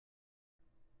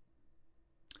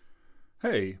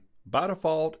Hey, by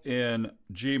default in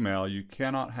Gmail, you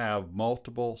cannot have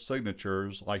multiple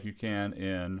signatures like you can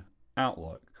in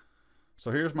Outlook. So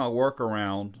here's my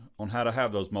workaround on how to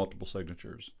have those multiple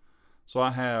signatures. So I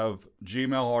have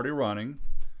Gmail already running.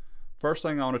 First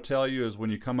thing I want to tell you is when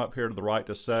you come up here to the right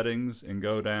to settings and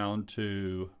go down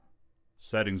to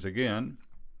settings again,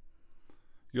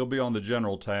 you'll be on the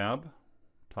general tab,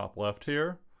 top left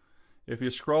here. If you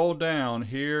scroll down,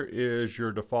 here is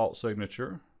your default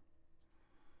signature.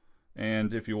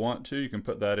 And if you want to, you can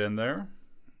put that in there.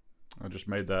 I just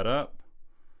made that up.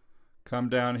 Come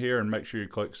down here and make sure you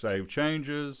click Save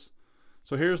Changes.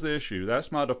 So here's the issue.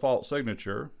 That's my default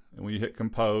signature. And when you hit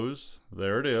Compose,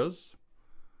 there it is.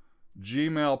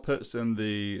 Gmail puts in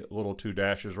the little two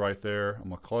dashes right there. I'm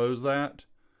going to close that.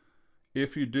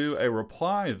 If you do a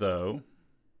reply, though,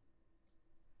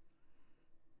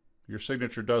 your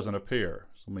signature doesn't appear.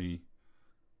 So let me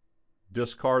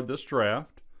discard this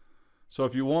draft. So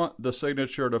if you want the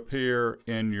signature to appear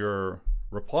in your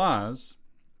replies,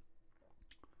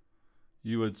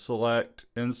 you would select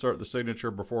Insert the signature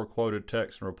before quoted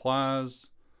text and replies.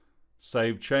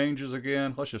 Save changes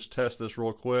again. Let's just test this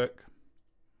real quick.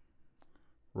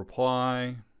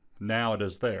 Reply. Now it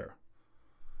is there.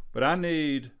 But I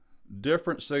need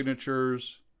different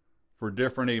signatures for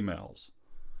different emails.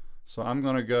 So I'm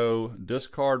going to go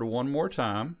discard one more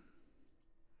time.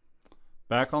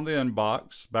 Back on the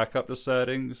inbox, back up to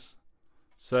settings,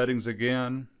 settings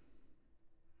again.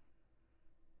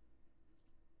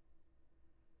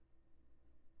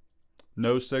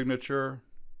 No signature,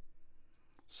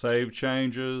 save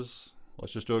changes.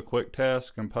 Let's just do a quick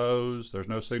test, compose. There's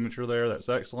no signature there, that's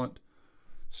excellent.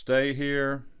 Stay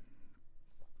here.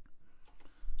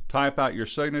 Type out your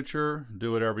signature,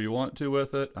 do whatever you want to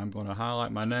with it. I'm going to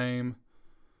highlight my name.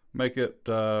 Make it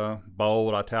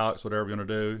bold, italics, whatever you're going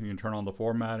to do. You can turn on the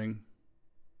formatting.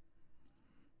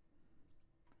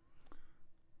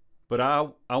 But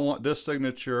I want this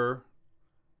signature,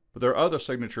 but there are other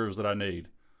signatures that I need.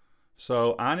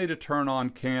 So I need to turn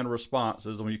on canned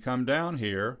responses. And when you come down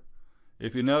here,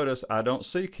 if you notice, I don't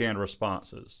see canned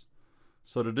responses.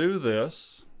 So to do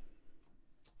this,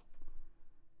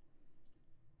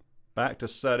 back to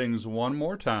settings one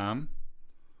more time,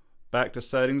 back to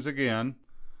settings again.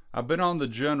 I've been on the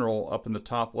general up in the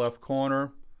top left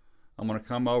corner. I'm going to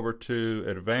come over to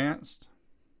advanced.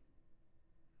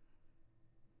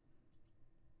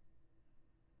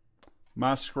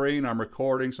 My screen, I'm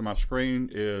recording, so my screen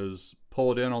is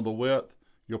pulled in on the width.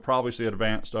 You'll probably see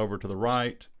advanced over to the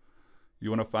right. You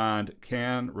want to find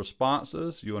canned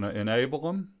responses. You want to enable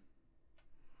them.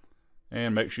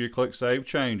 And make sure you click Save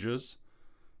Changes.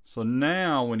 So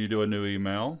now when you do a new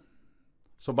email,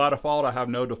 so by default I have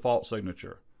no default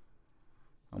signature.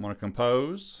 I'm going to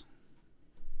compose,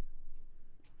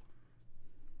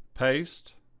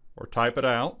 paste, or type it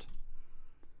out.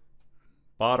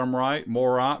 Bottom right,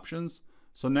 more options.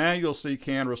 So now you'll see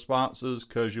canned responses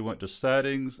because you went to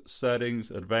settings, settings,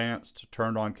 advanced,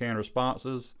 turned on canned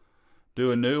responses.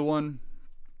 Do a new one.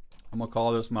 I'm going to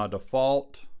call this my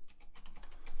default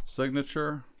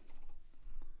signature.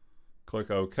 Click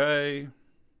OK.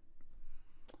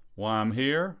 While I'm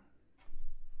here,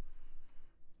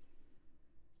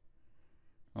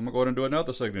 I'm going to go ahead and do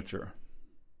another signature.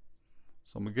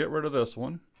 So I'm going to get rid of this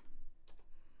one.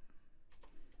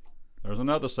 There's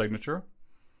another signature.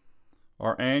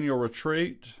 Our annual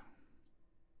retreat.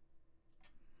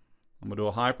 I'm going to do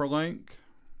a hyperlink.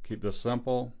 Keep this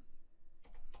simple.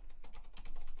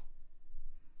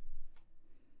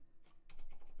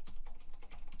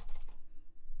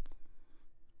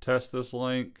 Test this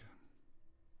link.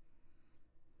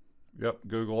 Yep,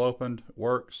 Google opened. It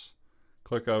works.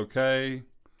 Click OK.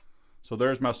 So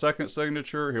there's my second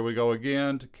signature. Here we go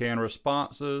again to canned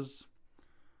responses.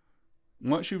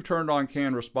 Once you've turned on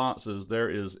canned responses, there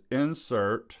is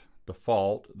insert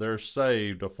default, there's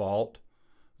save default,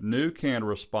 new canned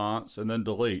response, and then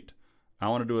delete. I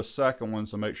want to do a second one,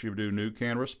 so make sure you do new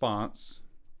canned response.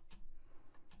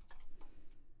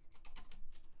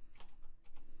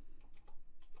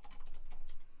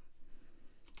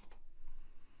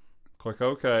 Click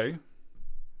OK. I'm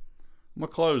going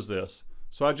to close this.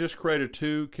 So I just created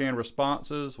two canned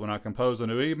responses. When I compose a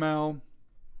new email,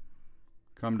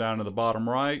 come down to the bottom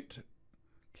right,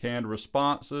 canned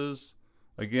responses.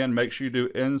 Again, make sure you do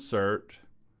insert.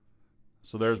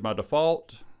 So there's my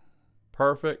default.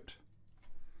 Perfect.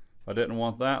 If I didn't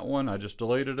want that one, I just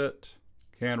deleted it.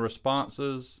 Canned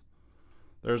responses.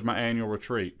 There's my annual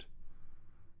retreat.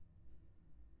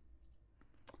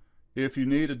 If you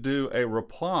need to do a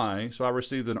reply, so I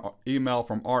received an email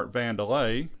from Art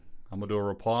Vandelay. I'm going to do a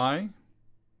reply.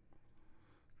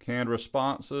 Canned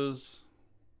responses.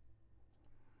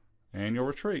 and you'll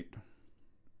retreat.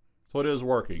 So it is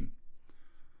working.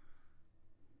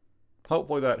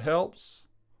 Hopefully that helps.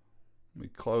 Let me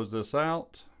close this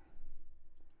out.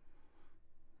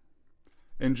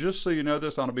 And just so you know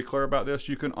this, I want to be clear about this,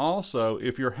 you can also,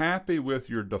 if you're happy with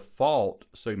your default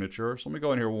signature, so let me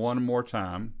go in here one more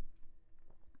time.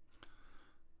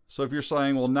 So if you're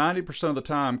saying, well, 90% of the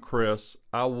time, Chris,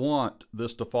 I want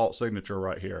this default signature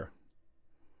right here.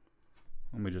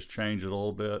 Let me just change it a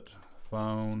little bit.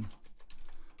 Phone,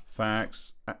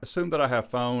 fax. Assume that I have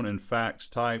phone and fax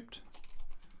typed.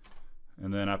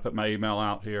 And then I put my email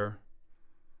out here.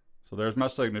 So there's my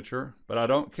signature, but I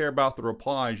don't care about the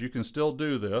replies. You can still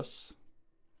do this.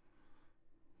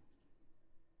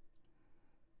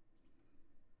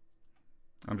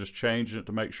 I'm just changing it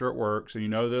to make sure it works. And you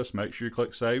know this, make sure you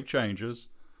click Save Changes.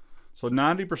 So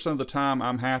 90% of the time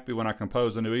I'm happy when I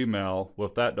compose a new email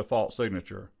with that default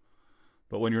signature.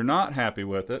 But when you're not happy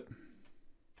with it,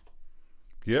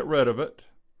 get rid of it,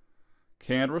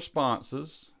 canned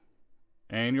responses,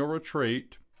 and you'll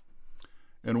retreat.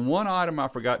 And one item I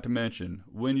forgot to mention,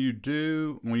 when you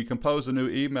compose a new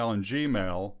email in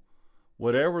Gmail,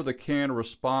 whatever the canned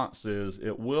response is,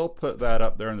 it will put that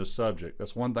up there in the subject.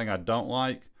 That's one thing I don't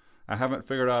like. I haven't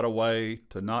figured out a way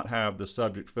to not have the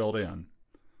subject filled in.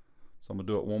 So I'm going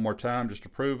to do it one more time just to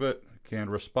prove it.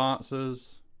 Canned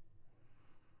responses.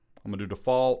 I'm going to do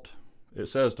default. It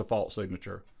says default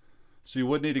signature. So you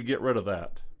would need to get rid of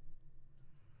that.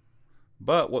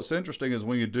 But what's interesting is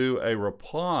when you do a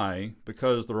reply,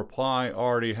 because the reply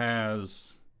already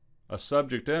has a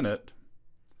subject in it,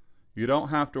 you don't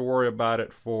have to worry about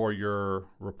it for your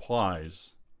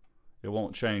replies. It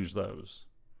won't change those.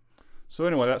 So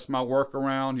anyway, that's my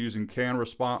workaround using canned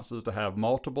responses to have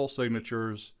multiple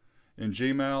signatures in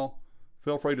Gmail.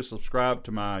 Feel free to subscribe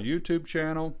to my YouTube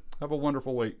channel. Have a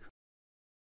wonderful week.